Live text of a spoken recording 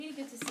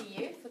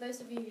those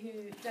of you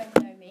who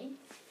don't know me,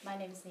 my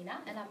name is Nina,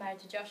 and I'm married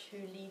to Josh, who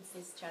leads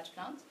this church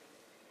plant.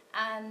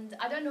 And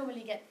I don't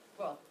normally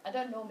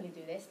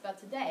do this, but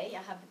today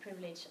I have the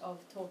privilege of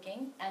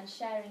talking and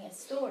sharing a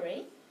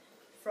story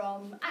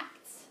from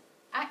Acts.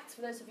 Acts,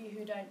 for those of you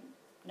who don't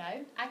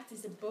know, Acts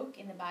is a book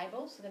in the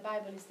Bible. So the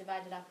Bible is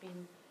divided up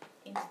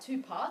into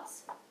two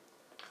parts.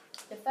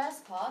 The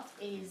first part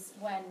is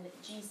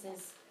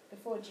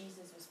before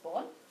Jesus was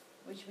born,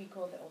 which we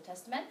call the Old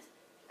Testament.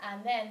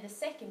 And then the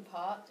second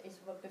part is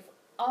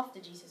after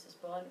Jesus was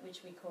born, which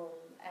we call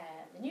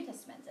the New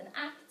Testament. And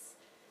Acts,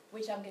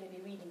 which I'm going to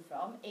be reading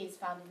from, is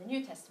found in the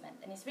New Testament.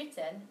 And it's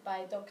written by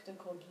a doctor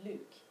called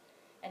Luke.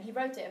 And he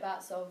wrote it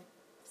about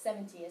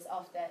 70 years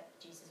after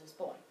Jesus was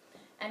born.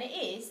 And it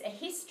is a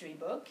history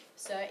book,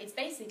 so it's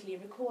basically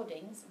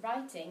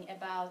writing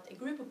about a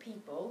group of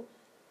people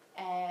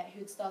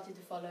who'd started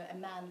to follow a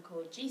man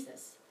called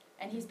Jesus.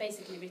 And he's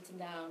basically written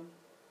down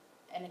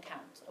an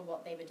account of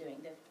what they were doing,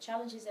 the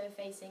challenges they were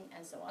facing,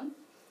 and so on.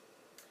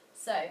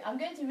 So I'm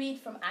going to read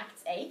from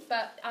Acts 8,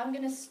 but I'm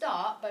going to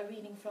start by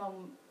reading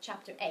from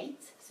chapter 8.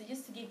 So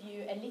just to give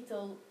you a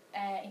little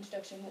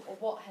introduction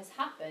of what has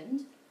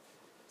happened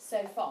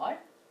so far.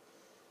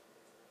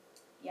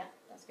 Yeah,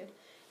 that's good.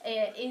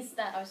 Is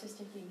that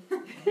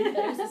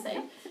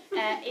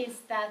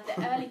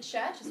the early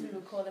church, as we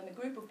would call them, a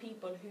group of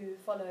people who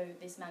follow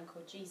this man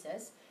called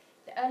Jesus.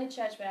 The early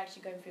church were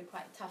actually going through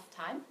quite a tough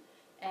time.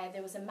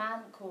 There was a man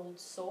called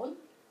Saul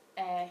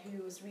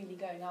who was really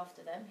going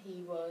after them.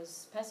 He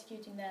was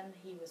persecuting them,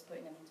 he was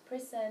putting them into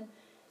prison,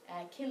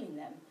 killing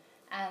them.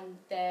 And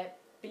the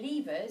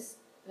believers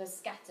were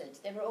scattered.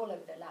 They were all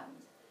over the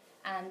land.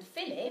 And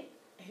Philip,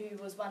 who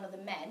was one of the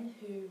men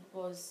who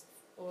was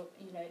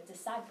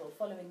disciple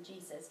following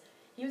Jesus,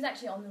 he was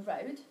actually on the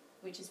road,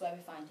 which is where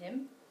we find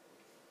him.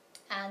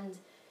 And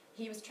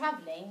he was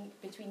travelling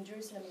between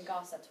Jerusalem and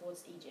Gaza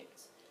towards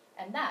Egypt.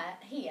 And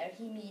here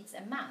he meets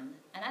a man.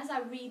 And as I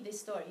read this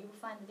story, you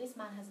will find that this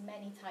man has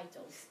many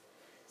titles.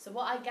 So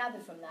what I gather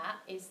from that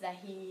is that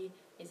he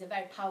is a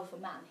very powerful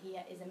man. He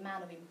is a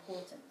man of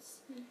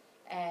importance.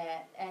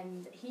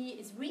 And he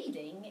is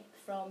reading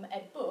from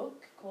a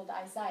book called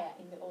Isaiah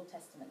in the Old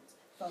Testament,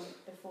 from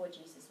before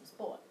Jesus was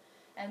born.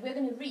 And we're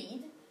going to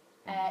read.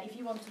 If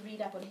you want to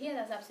read up on here,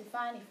 that's absolutely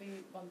fine. If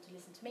you want to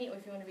listen to me, or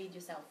if you want to read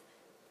yourself,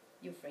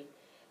 you're free.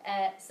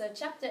 So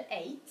chapter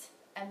 8,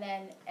 and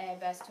then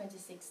verse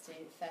 26 to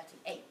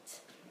 38. So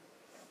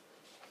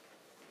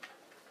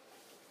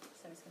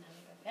I'm just going to have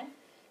a go again.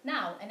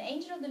 Now, an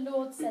angel of the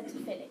Lord said to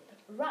Philip,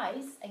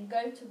 "Rise and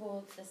go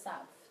towards the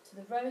south, to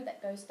the road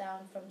that goes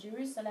down from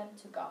Jerusalem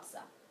to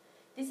Gaza.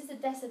 This is a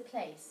desert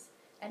place."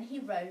 And he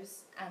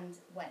rose and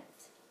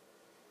went.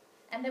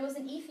 And there was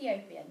an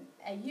Ethiopian,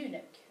 a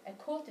eunuch, a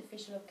court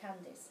official of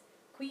Candace,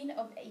 queen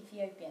of the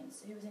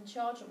Ethiopians, who was in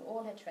charge of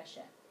all her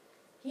treasure.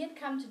 He had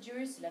come to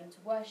Jerusalem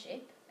to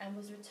worship and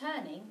was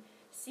returning,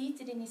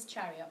 seated in his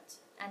chariot,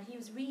 and he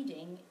was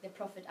reading the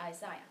prophet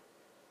Isaiah.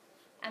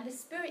 And the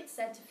Spirit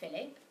said to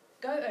Philip,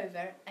 "Go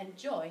over and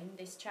join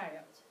this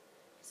chariot."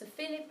 So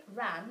Philip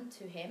ran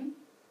to him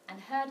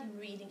and heard him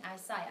reading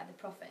Isaiah the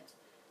prophet,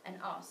 and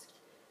asked,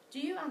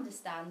 "Do you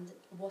understand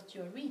what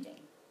you're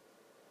reading?"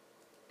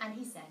 And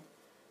he said,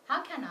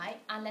 "How can I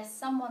unless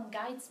someone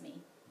guides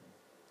me?"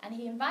 And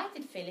he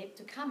invited Philip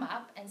to come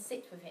up and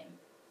sit with him.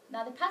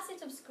 Now the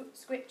passage of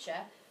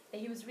scripture that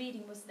he was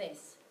reading was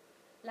this: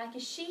 "Like a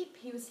sheep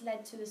he was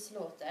led to the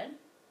slaughter,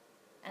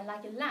 and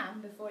like a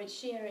lamb before its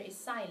shearer is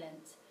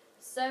silent,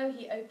 so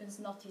he opens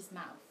not his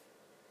mouth.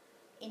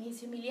 In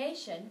his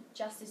humiliation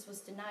justice was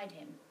denied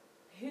him.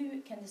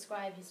 Who can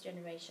describe his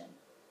generation?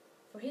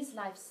 For his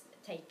life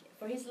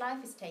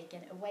is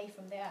taken away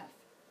from the earth."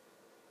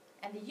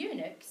 And the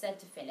eunuch said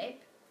to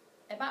Philip,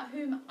 "About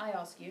whom, I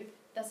ask you,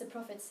 does the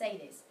prophet say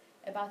this?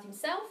 About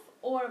himself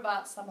or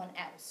about someone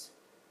else?"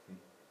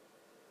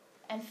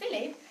 And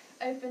Philip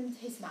opened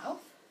his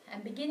mouth,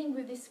 and beginning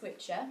with this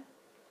scripture,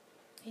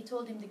 he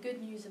told him the good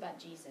news about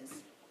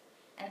Jesus.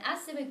 And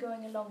as they were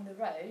going along the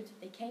road,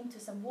 they came to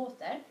some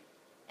water,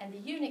 and the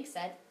eunuch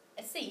said,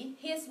 "See,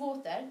 here's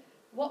water.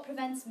 What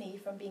prevents me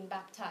from being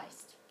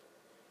baptized?"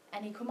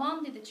 And he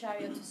commanded the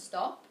chariot to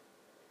stop,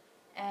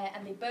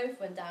 and they both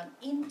went down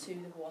into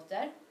the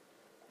water,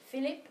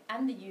 Philip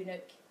and the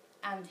eunuch,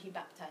 and he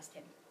baptized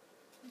him.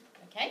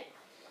 Okay?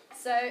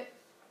 So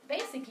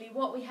basically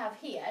what we have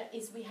here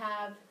is we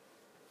have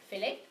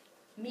Philip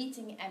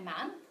meeting a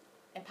man,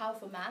 a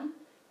powerful man.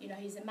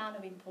 He's a man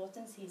of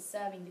importance. He's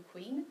serving the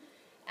queen.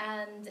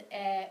 And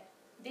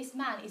this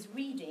man is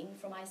reading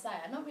from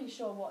Isaiah. I'm not really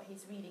sure what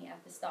he's reading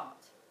at the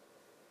start.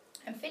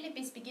 And Philip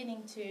is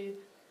beginning to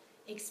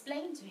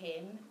explain to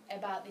him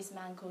about this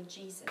man called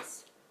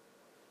Jesus.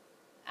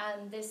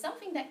 And there's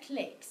something that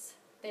clicks.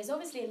 There's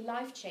obviously a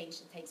life change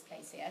that takes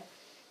place here,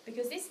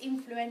 because this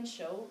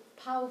influential,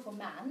 powerful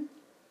man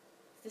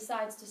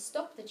decides to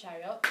stop the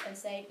chariot and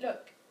say,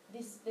 "Look,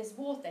 there's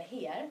water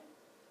here.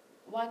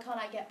 Why can't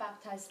I get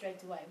baptized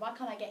straight away? Why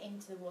can't I get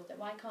into the water?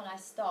 Why can't I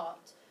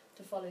start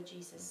to follow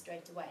Jesus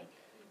straight away?"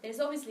 There's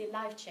obviously a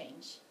life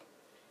change.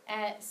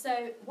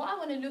 So what I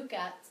want to look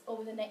at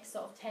over the next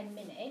sort of 10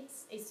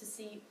 minutes is to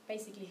see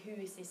basically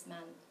who is this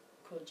man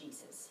called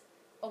Jesus.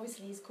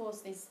 Obviously he's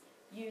caused this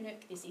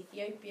eunuch, this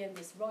Ethiopian,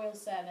 this royal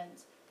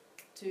servant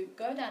to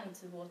go down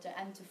into the water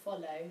and to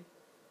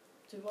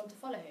want to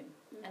follow him.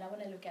 And I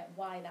want to look at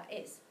why that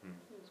is.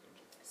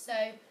 So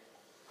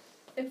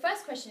the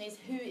first question is,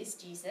 who is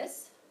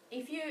Jesus?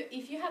 If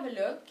you have a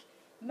look,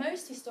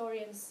 most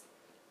historians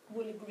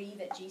will agree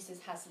that Jesus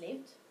has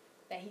lived,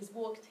 that he's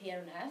walked here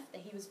on earth,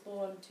 that he was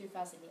born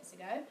 2,000 years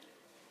ago.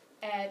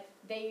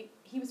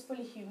 He was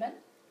fully human,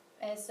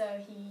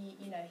 so he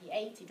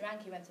ate, he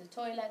drank, he went to the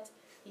toilet,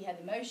 he had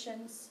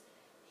emotions,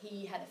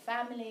 he had a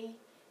family,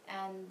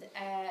 and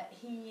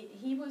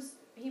he was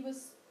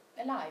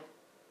alive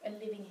and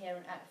living here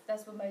on earth.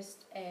 That's what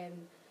most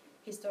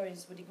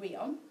historians would agree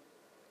on.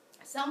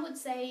 Some would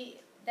say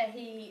that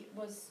he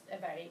was a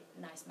very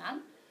nice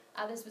man.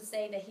 Others would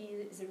say that he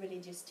is a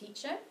religious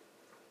teacher.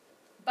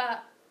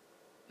 But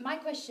my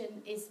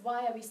question is,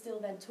 why are we still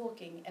then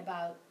talking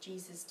about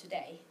Jesus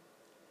today?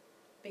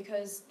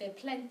 Because there are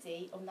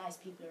plenty of nice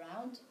people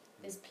around.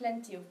 There's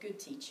plenty of good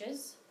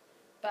teachers.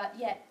 But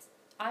yet,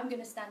 I'm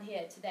going to stand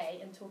here today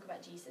and talk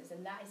about Jesus.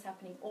 And that is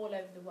happening all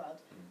over the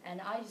world.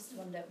 And I just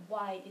wonder,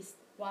 why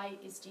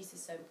is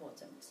Jesus so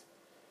important?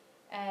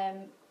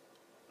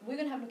 We're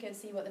going to have a look and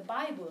see what the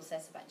Bible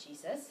says about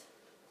Jesus.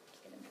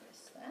 Get him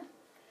this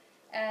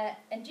there.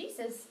 And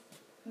Jesus,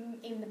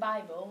 in the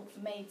Bible,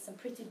 made some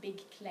pretty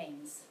big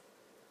claims.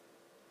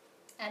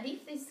 And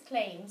if these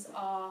claims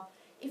are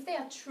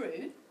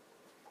true,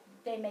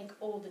 they make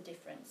all the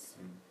difference.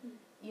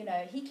 You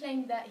know, he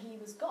claimed that he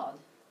was God.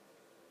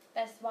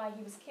 That's why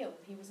he was killed.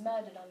 He was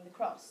murdered on the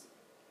cross.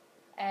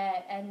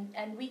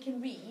 And we can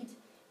read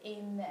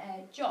in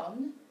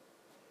John,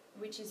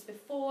 which is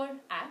before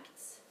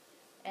Acts,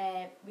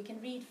 we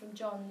can read from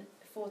John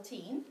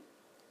 14,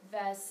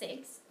 verse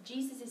 6.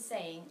 Jesus is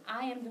saying,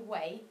 I am the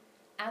way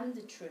and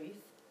the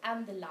truth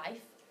and the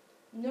life.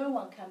 No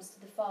one comes to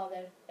the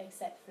Father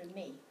except through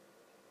me.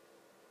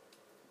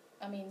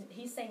 I mean,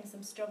 he's saying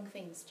some strong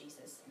things,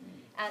 Jesus.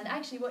 And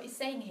actually what he's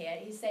saying here,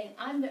 he's saying,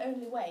 I'm the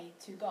only way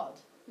to God.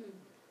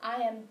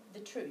 I am the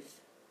truth.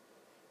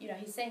 You know,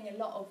 he's saying a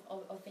lot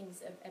of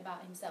things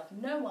about himself.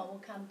 No one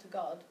will come to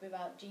God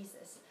without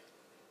Jesus.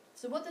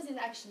 So what does it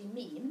actually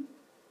mean?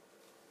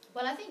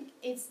 Well, I think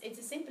it's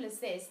as simple as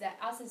this, that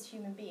us as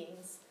human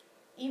beings,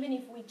 even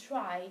if we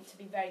try to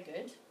be very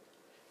good,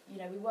 you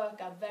know, we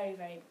work our very,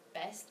 very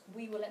best,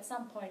 we will at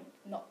some point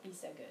not be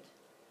so good.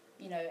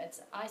 You know,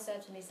 I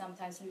certainly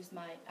sometimes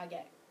I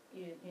get,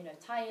 you know,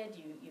 tired,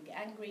 you get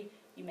angry,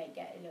 you may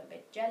get a little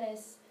bit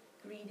jealous,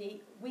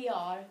 greedy. We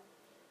are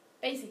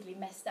basically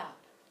messed up,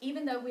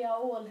 even though we are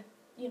all,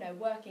 you know,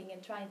 working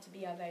and trying to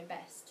be our very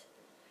best.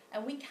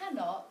 And we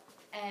cannot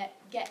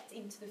get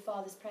into the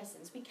Father's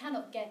presence. We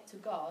cannot get to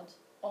God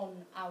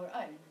on our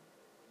own.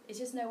 It's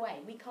just no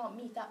way. We can't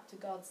meet up to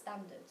God's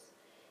standards.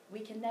 We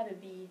can never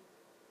be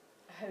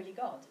a holy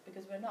God,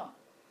 because we're not.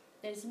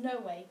 There's no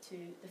way to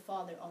the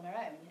Father on our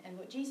own. And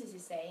what Jesus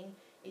is saying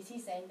is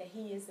he's saying that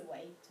he is the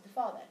way to the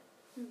Father.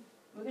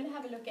 We're going to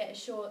have a look at a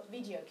short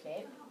video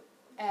clip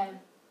that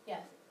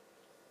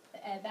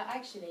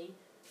actually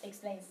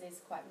explains this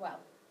quite well.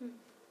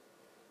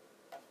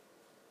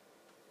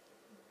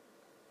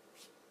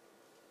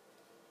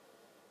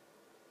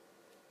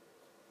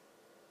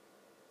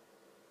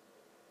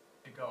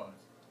 God.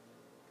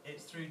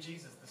 It's through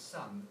Jesus the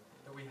Son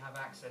that we have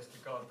access to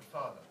God the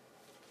Father.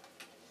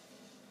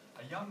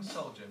 A young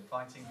soldier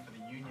fighting for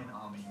the Union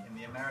Army in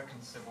the American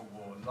Civil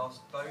War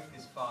lost both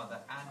his father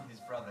and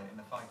his brother in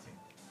the fighting.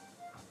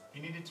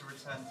 He needed to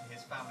return to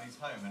his family's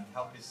home and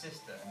help his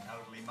sister and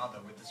elderly mother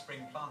with the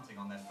spring planting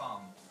on their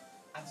farm.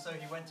 And so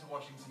he went to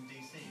Washington,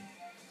 D.C.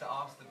 to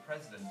ask the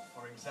president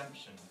for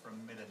exemption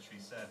from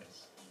military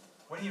service.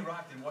 When he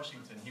arrived in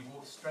Washington, he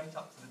walked straight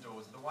up to the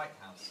doors of the White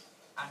House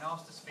and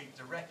asked to speak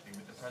directly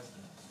with the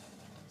president.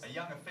 A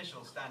young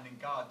official standing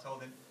guard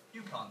told him,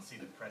 "You can't see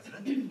the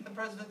president. The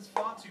president's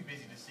far too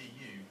busy to see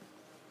you.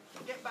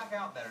 Get back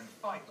out there and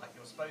fight like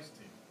you're supposed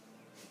to."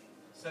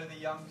 So the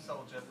young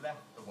soldier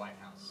left the White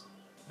House,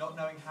 not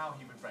knowing how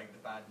he would break the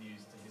bad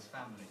news to his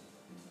family.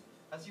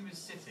 As he was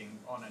sitting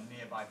on a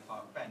nearby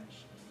park bench,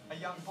 a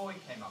young boy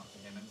came up to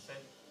him and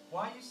said,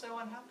 "Why are you so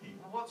unhappy?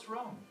 What's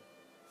wrong?"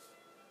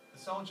 The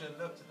soldier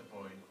looked at the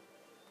boy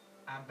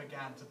and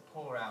began to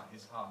pour out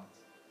his heart.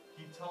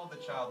 He told the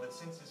child that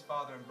since his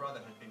father and brother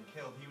had been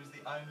killed, he was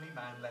the only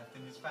man left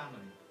in his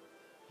family.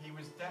 He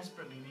was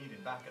desperately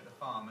needed back at the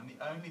farm, and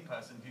the only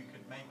person who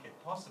could make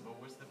it possible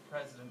was the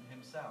president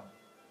himself.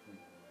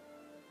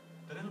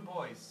 The little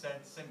boy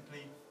said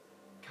simply,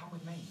 "Come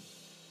with me."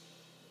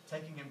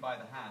 Taking him by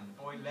the hand,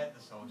 the boy led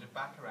the soldier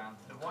back around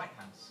to the White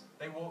House.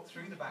 They walked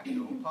through the back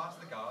door, past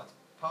the guards,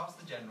 past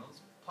the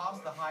generals,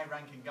 past the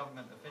high-ranking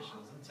government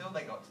officials, until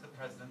they got to the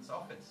president's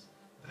office.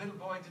 The little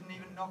boy didn't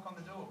even knock on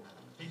the door.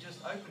 He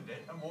just opened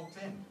it and walked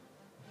in.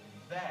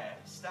 There,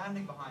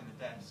 standing behind the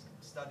desk,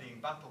 studying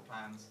battle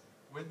plans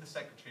with the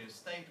Secretary of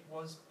State,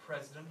 was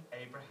President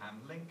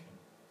Abraham Lincoln.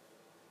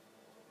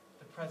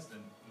 The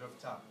president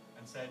looked up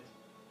and said,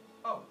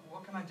 "Oh,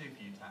 what can I do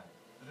for you, Tad?"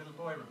 The little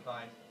boy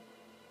replied,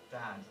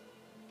 "Dad,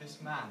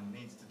 this man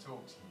needs to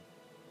talk to you."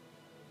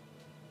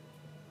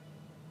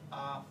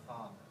 Our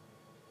Father.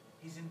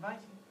 He's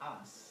inviting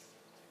us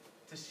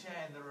to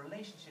share in the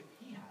relationship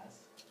he has.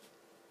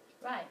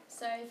 Right,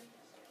 so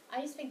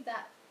I just think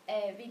that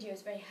video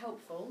is very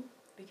helpful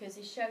because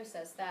it shows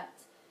us that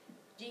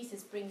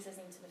Jesus brings us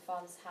into the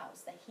Father's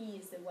house, that he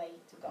is the way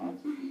to God.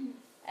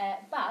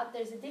 But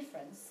there's a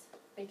difference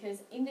because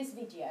in this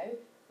video,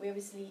 we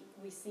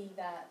see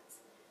that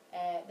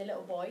the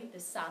little boy, the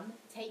son,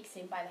 takes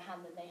him by the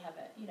hand and they have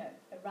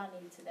a run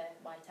into the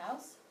White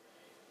House.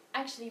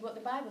 Actually, what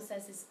the Bible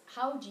says is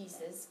how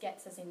Jesus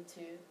gets us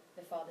into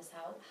the Father's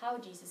house, how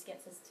Jesus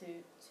gets us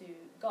to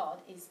God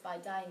is by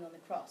dying on the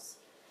cross,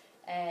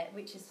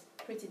 which is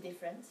pretty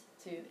different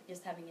to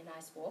just having a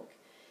nice walk.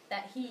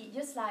 That he,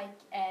 just like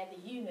the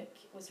eunuch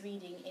was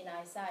reading in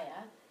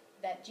Isaiah,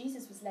 that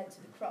Jesus was led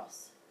to the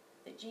cross,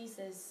 that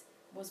Jesus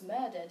was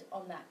murdered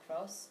on that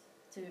cross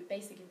to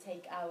basically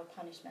take our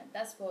punishment.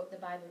 That's what the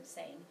Bible is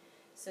saying.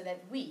 So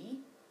that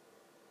when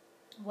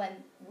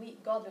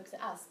God looks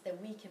at us, that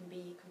we can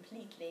be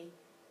completely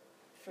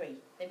free,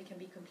 that we can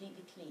be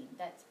completely clean.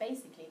 That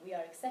basically we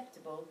are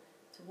acceptable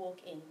to walk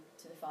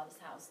into the Father's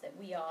house, that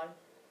we are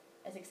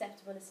as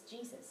acceptable as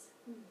Jesus.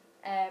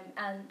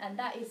 And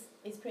that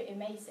is pretty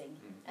amazing.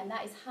 And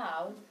that is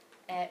how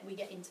we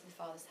get into the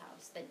Father's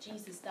house, that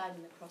Jesus died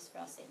on the cross for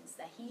our sins,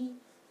 that he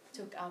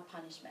took our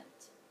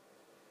punishment.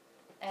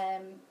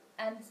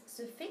 And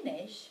to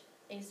finish,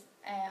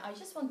 I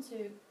just want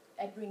to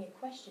bring a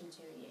question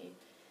to you,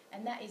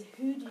 and that is,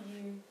 who do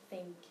you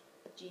think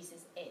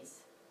Jesus is?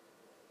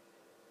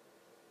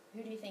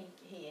 Who do you think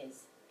he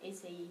is?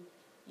 Is he,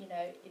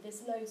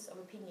 there's loads of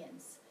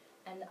opinions,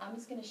 and I'm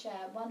just going to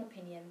share one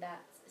opinion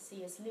that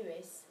C.S.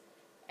 Lewis,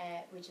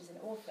 which is an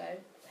author,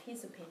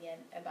 his opinion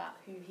about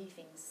who he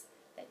thinks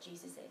that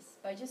Jesus is.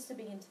 But just to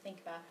begin to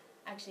think about,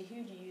 actually,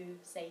 who do you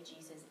say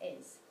Jesus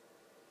is?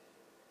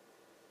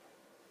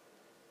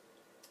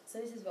 So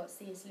this is what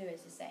C.S.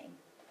 Lewis is saying.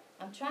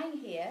 I'm trying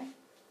here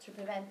to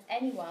prevent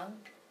anyone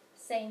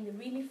saying the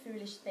really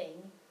foolish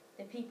thing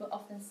that people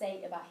often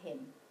say about him.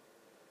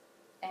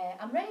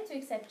 I'm ready to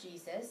accept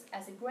Jesus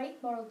as a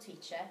great moral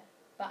teacher,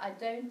 but I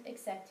don't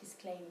accept his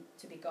claim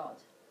to be God.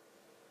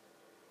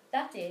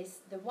 That is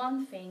the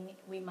one thing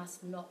we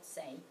must not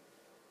say.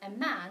 A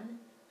man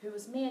who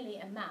was merely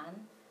a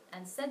man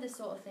and said the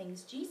sort of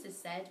things Jesus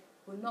said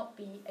would not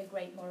be a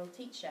great moral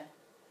teacher.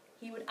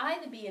 He would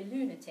either be a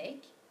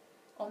lunatic,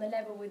 on the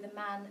level with the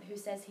man who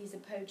says he's a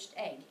poached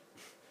egg,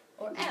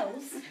 or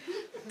else,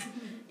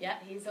 yeah,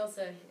 he's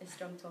also a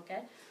strong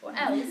talker, or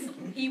else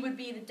he would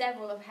be the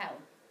devil of hell.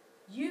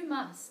 You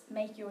must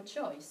make your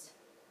choice.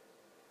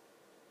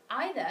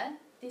 Either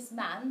this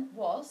man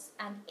was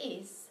and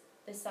is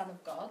the Son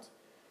of God,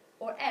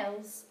 or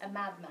else a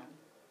madman,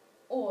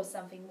 or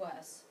something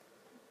worse.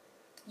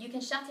 You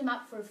can shut him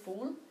up for a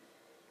fool,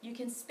 you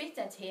can spit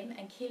at him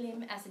and kill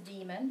him as a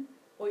demon,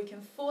 or you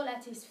can fall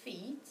at his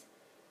feet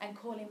and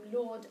call him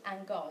Lord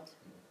and God.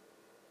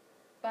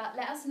 But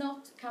let us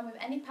not come with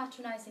any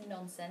patronizing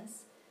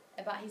nonsense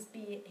about his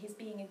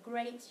being a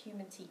great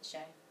human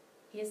teacher.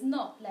 He has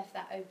not left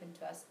that open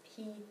to us.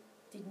 He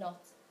did not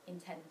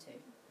intend to.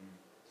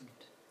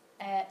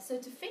 So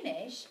to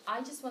finish,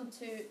 I just want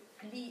to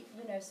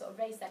sort of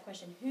raise that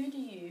question. Who do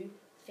you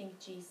think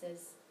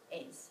Jesus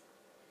is?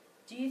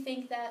 Do you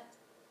think that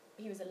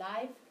he was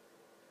alive?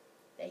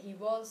 That he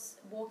was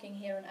walking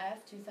here on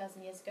earth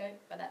 2,000 years ago,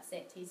 but that's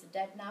it, he's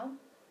dead now?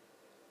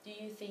 Do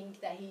you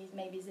think that he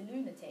maybe is a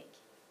lunatic?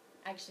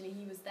 Actually,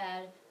 he was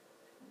there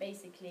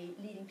basically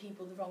leading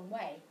people the wrong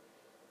way.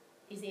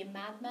 Is he a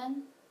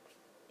madman?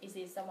 Is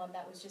he someone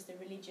that was just a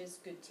religious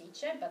good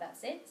teacher, but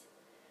that's it?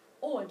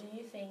 Or do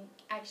you think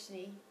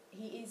actually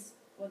he is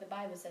what the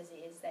Bible says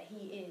he is, that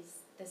he is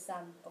the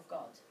Son of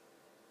God?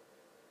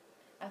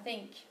 I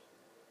think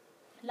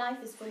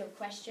life is full of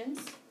questions,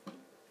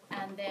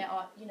 and there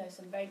are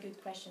some very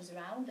good questions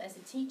around. As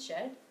a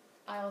teacher,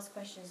 I ask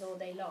questions all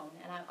day long,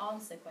 and I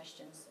answer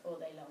questions all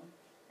day long.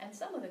 And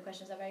some of the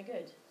questions are very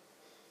good.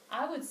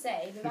 I would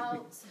say,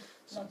 without,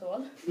 not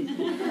all,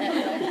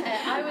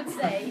 I would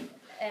say,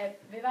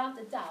 without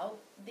a doubt,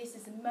 this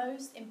is the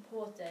most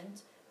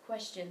important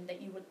question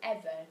that you will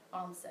ever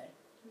answer.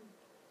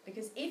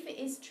 Because if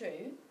it is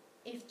true,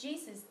 if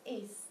Jesus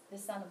is the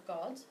Son of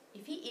God,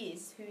 if he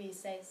is who he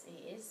says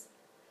he is,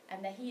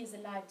 and that he is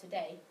alive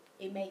today,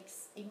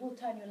 it will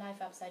turn your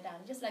life upside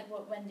down. Just like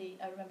what Wendy,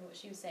 I remember what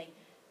she was saying,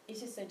 it's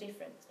just so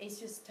different. It's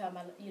just turned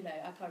I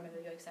can't remember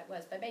your exact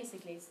words, but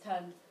basically it's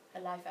turned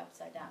her life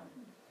upside down.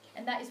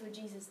 And that is what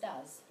Jesus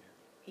does.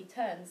 He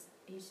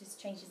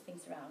just changes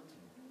things around.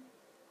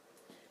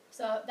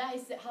 So that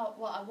is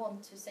what I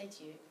want to say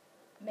to you.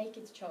 Make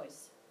a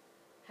choice.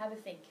 Have a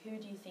think. Who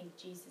do you think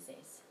Jesus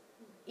is?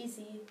 Is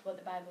he what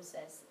the Bible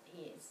says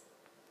he is?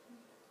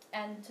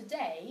 And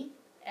today,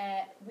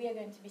 we are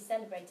going to be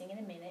celebrating in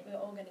a minute. We're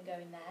all going to go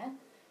in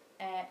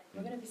there.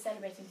 We're going to be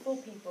celebrating 4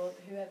 people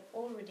who have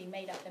already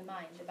made up their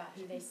mind about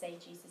who they say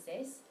Jesus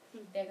is.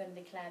 They're going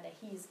to declare that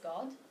he is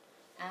God,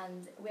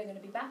 and we're going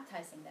to be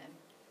baptizing them.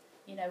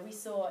 You know, we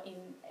saw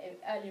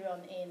earlier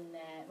on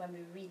when we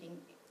were reading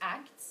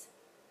Acts,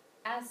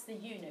 as the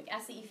eunuch,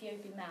 as the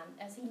Ethiopian man,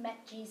 as he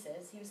met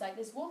Jesus, he was like,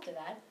 there's water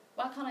there,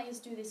 why can't I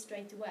just do this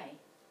straight away?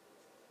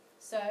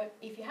 So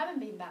if you haven't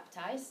been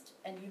baptized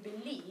and you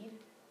believe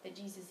that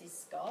Jesus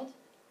is God,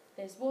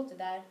 there's water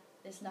there,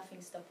 there's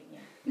nothing stopping you.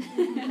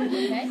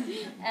 Okay?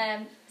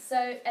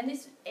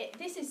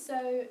 This is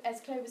so,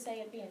 as Chloe was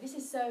saying at the beginning, this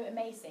is so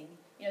amazing.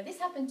 You know, this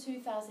happened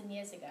 2,000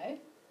 years ago,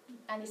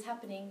 and it's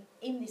happening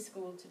in this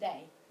school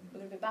today. We're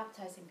going to be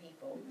baptizing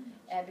people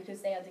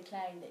because they are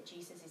declaring that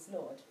Jesus is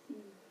Lord.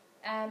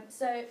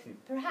 So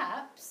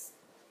perhaps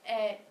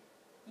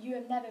you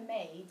have never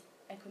made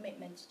a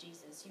commitment to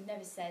Jesus. You've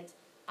never said,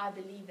 I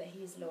believe that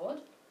he is Lord.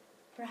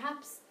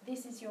 Perhaps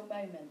this is your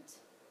moment.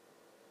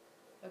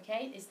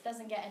 Okay? This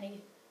doesn't get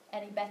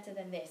any better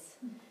than this.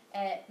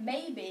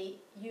 Maybe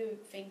you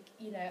think,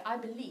 you know, I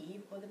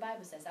believe what the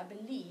Bible says. I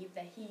believe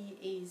that he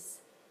is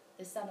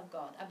the Son of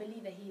God. I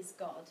believe that he is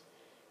God.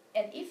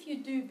 And if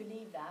you do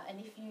believe that, and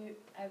if you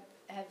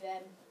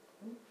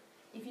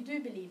if you do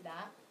believe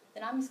that,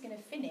 then I'm just going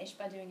to finish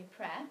by doing a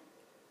prayer.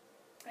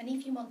 And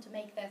if you want to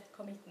make that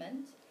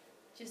commitment,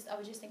 I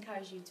would just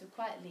encourage you to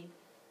quietly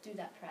do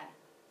that prayer.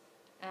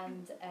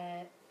 And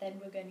then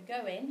we're going to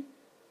go in,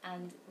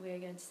 and we're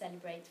going to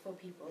celebrate 4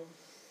 people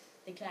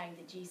declaring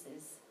that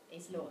Jesus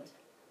is Lord.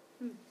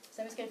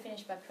 So I'm just going to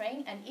finish by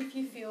praying, and if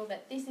you feel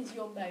that this is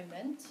your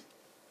moment,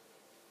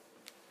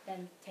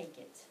 then take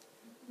it.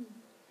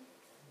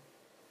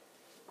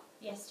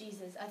 Yes,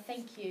 Jesus, I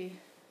thank you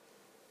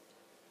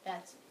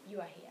that you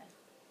are here.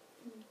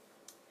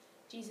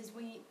 Jesus,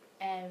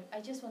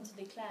 I just want to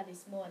declare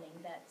this morning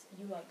that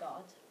you are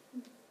God.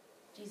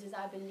 Jesus,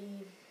 I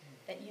believe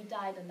that you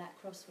died on that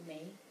cross for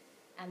me,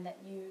 and that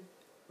you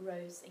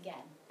rose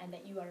again, and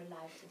that you are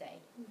alive today.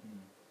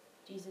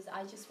 Jesus,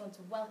 I just want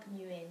to welcome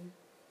you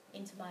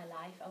into my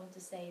life. I want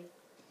to say,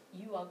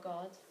 you are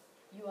God,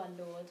 you are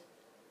Lord,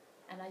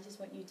 and I just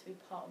want you to be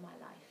part of my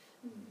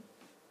life.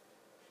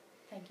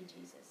 Thank you,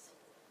 Jesus.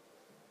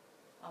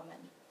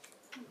 Amen.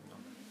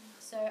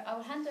 So I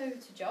will hand over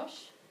to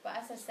Josh, but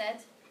as I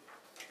said,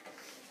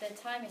 the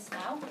time is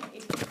now.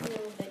 If you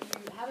feel that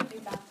you haven't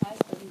been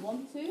baptized but you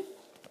want to,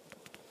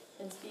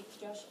 then speak to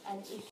Josh, and if